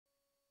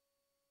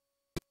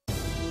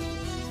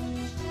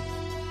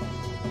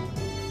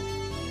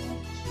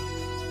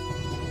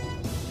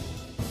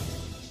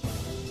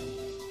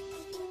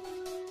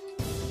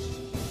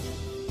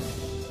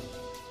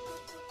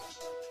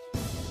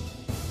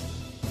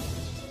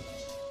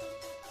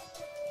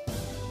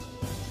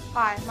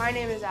Hi, my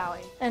name is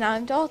Allie. And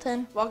I'm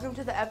Dalton. Welcome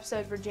to the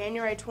episode for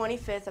January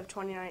 25th of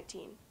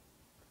 2019.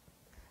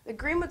 The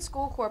Greenwood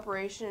School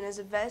Corporation is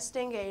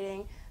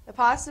investigating the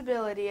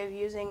possibility of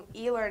using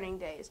e-learning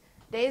days,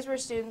 days where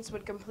students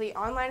would complete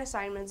online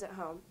assignments at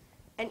home.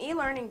 An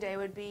e-learning day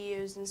would be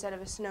used instead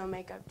of a snow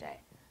makeup day.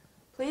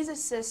 Please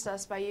assist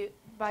us by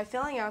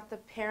filling out the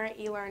parent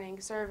e-learning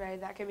survey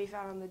that can be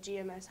found on the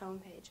GMS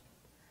homepage.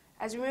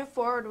 As we move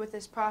forward with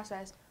this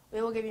process,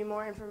 we will give you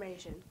more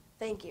information.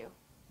 Thank you.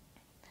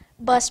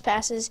 Bus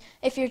passes.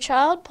 If your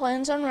child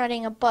plans on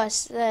riding a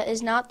bus that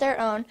is not their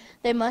own,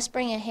 they must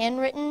bring a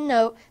handwritten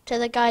note to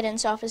the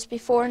guidance office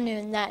before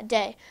noon that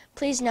day.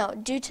 Please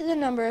note, due to the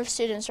number of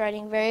students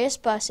riding various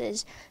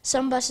buses,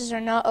 some buses are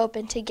not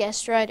open to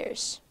guest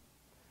riders.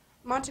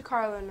 Monte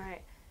Carlo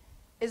night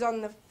is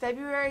on the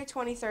February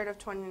 23rd of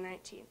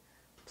 2019.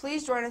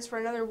 Please join us for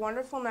another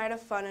wonderful night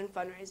of fun and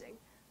fundraising.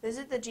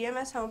 Visit the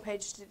GMS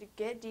homepage to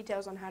get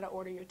details on how to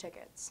order your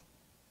tickets.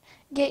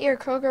 Get your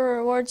Kroger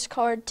Rewards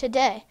card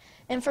today.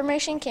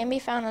 Information can be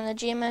found on the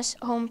GMS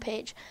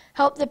homepage.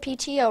 Help the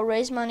PTO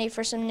raise money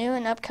for some new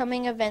and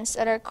upcoming events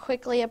that are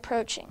quickly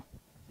approaching.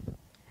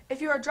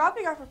 If you are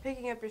dropping off or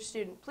picking up your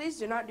student, please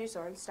do not do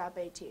so on Stop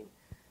 18.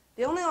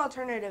 The only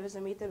alternative is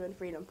to meet them in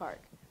Freedom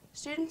Park.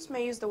 Students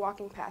may use the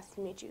walking path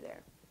to meet you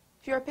there.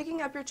 If you are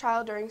picking up your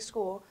child during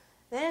school,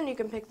 then you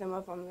can pick them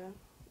up on the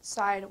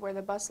side where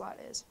the bus lot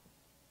is.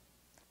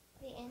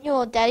 The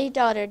annual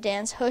Daddy-Daughter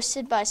Dance,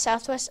 hosted by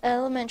Southwest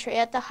Elementary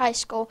at the high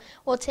school,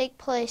 will take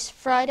place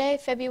Friday,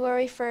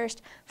 February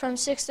 1st from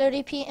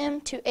 6:30 p.m.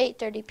 to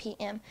 8:30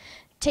 p.m.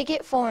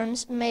 Ticket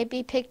forms may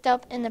be picked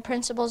up in the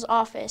principal's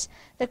office.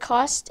 The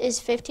cost is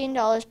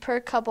 $15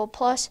 per couple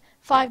plus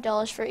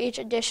 $5 for each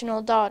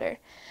additional daughter.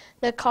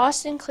 The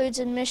cost includes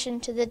admission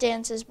to the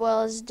dance as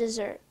well as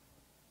dessert.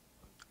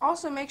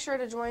 Also, make sure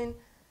to join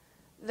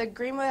the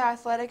Greenwood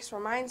Athletics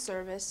Remind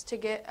Service to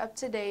get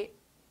up-to-date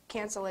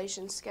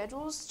cancellation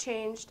schedules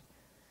changed,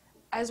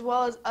 as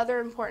well as other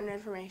important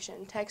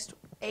information. Text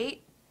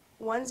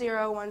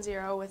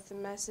 81010 with the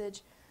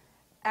message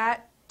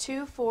at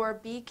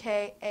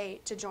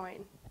 24BK8 to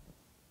join.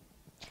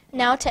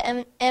 Now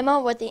to Emma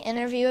with the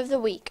interview of the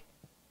week.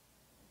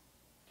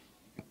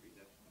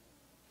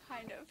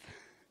 Kind of.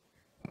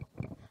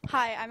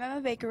 Hi, I'm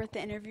Emma Baker with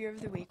the interview of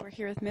the week. We're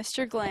here with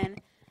Mr.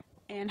 Glenn.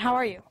 And how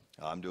are you?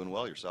 I'm doing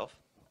well. Yourself?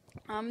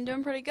 I'm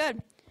doing pretty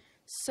good.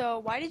 So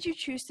why did you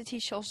choose to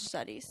teach social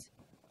studies?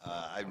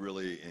 I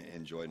really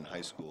enjoyed in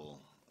high school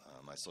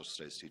my social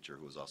studies teacher,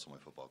 who was also my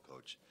football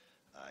coach.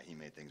 He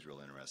made things real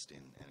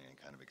interesting and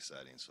kind of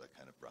exciting, so that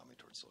kind of brought me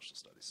towards social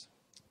studies.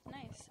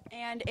 Nice.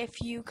 And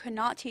if you could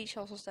not teach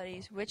social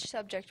studies, which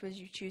subject would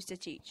you choose to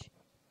teach?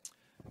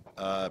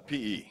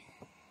 PE.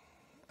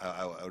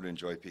 I would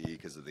enjoy PE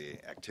because of the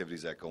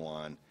activities that go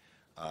on.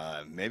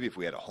 Maybe if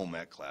we had a home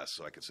ec class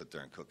so I could sit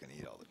there and cook and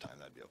eat all the time,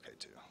 that'd be okay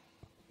too.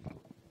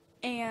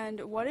 And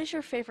what is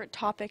your favorite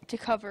topic to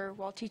cover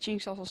while teaching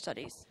social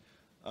studies?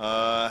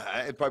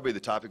 It'd probably be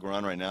the topic we're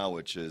on right now,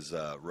 which is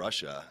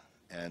Russia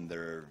and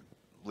their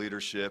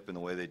leadership and the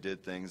way they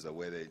did things, the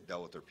way they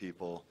dealt with their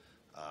people.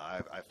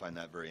 I find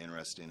that very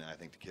interesting, and I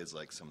think the kids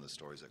like some of the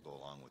stories that go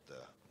along with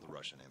the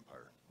Russian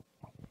Empire.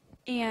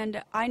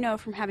 And I know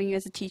from having you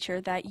as a teacher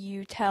that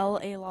you tell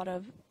a lot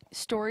of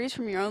stories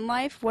from your own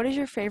life. What is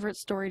your favorite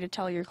story to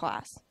tell your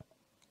class?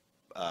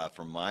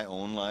 From my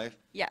own life?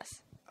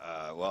 Yes.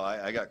 Well,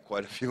 I got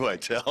quite a few I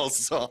tell,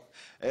 so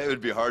it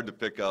would be hard to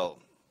pick out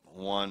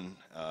one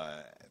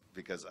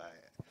because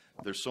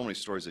there's so many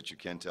stories that you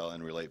can tell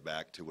and relate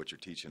back to what you're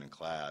teaching in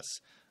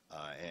class.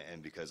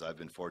 And because I've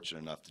been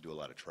fortunate enough to do a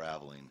lot of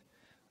traveling,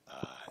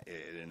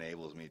 it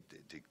enables me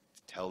to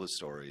tell the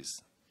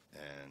stories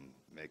and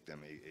make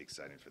them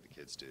exciting for the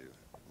kids to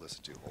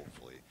listen to,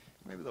 hopefully.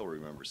 Maybe they'll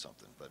remember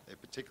something. But a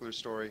particular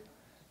story,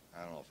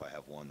 I don't know if I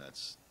have one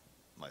that's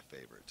my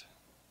favorite.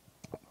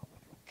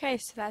 Okay,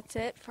 so that's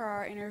it for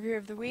our interview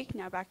of the week.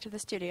 Now back to the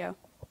studio.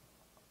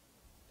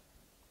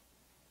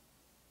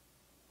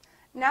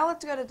 Now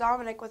let's go to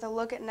Dominic with a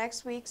look at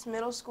next week's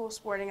middle school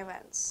sporting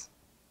events.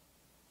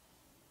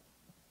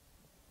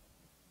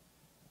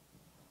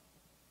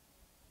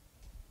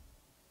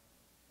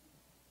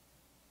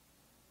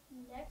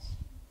 Next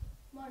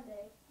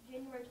Monday,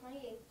 January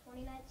 28th,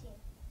 2019,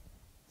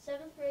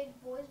 7th grade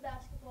boys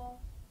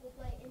basketball will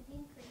play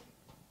Indian Creek.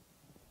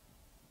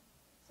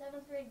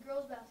 7th grade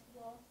girls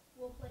basketball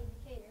will play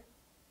Decatur.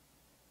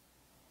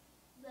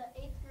 The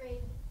 8th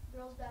grade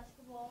girls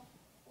basketball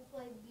will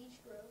play Beech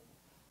Grove.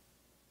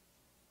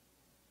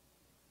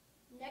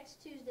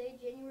 Next Tuesday,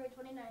 January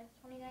 29th,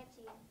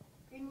 2019,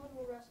 Greenwood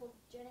will wrestle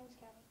Jennings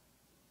County.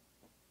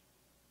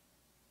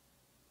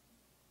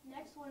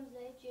 Next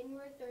Wednesday,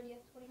 January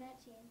 30th,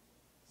 2019,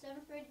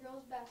 7th grade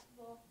girls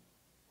basketball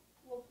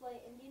will play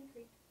Indian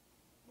Creek.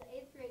 The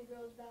 8th grade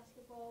girls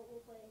basketball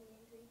will play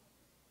Indian Creek.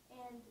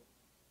 And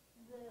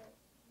the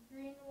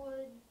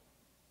Greenwood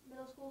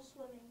Middle School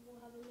swimming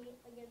will have a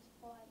meet against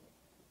Palladium.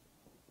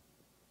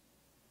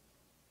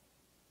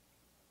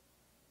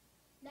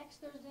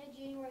 Next Thursday,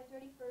 January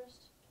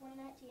 31st,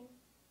 2019,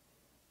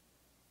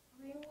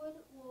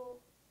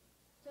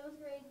 7th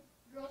grade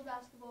girls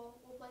basketball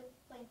will play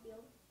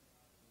Plainfield.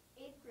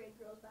 8th grade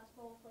girls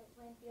basketball will play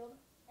Plainfield.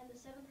 And the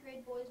 7th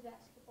grade boys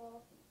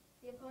basketball,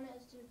 the opponent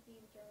is to be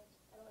determined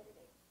at a later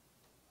date.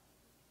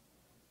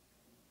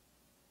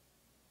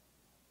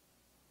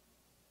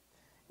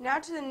 Now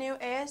to the new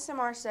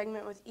ASMR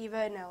segment with Eva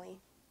and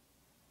Ellie.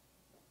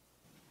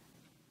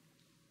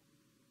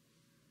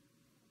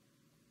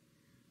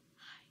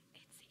 Hi,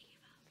 it's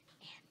Eva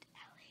and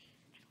Ellie,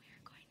 and we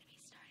are going to be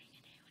starting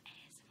a new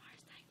ASMR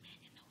segment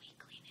in the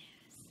weekly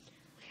news.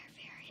 We are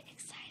very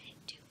excited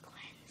to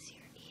cleanse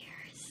your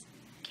ears,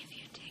 give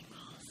you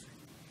tingles,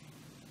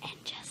 and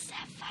just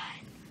have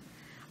fun.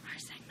 Our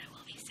segment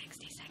will be 60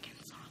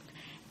 seconds long.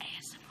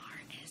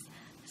 ASMR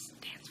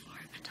stands for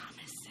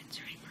Autonomous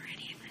Sensory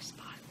Meridian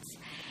Response.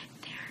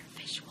 They're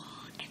visual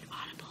and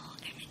audible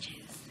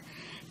images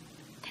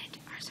that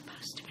are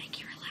supposed to make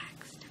you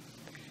relaxed.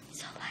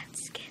 So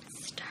let's get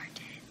started.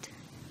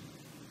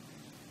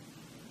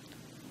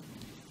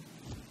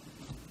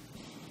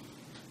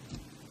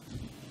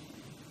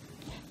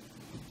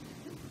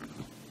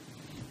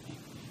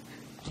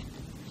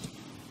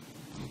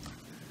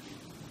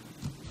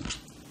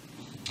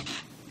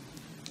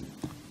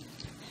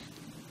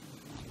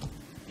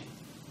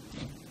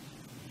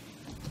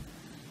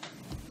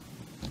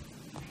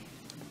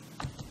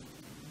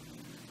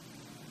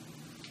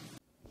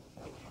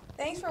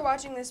 Thanks for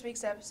watching this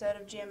week's episode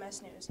of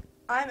GMS News.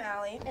 I'm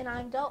Allie. And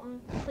I'm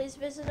Dalton. Please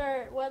visit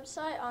our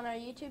website on our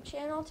YouTube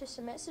channel to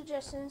submit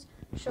suggestions,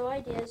 show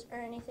ideas, or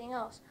anything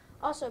else.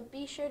 Also,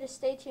 be sure to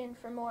stay tuned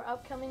for more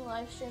upcoming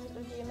live streams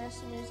of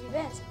GMS News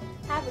events.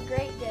 Have a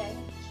great day.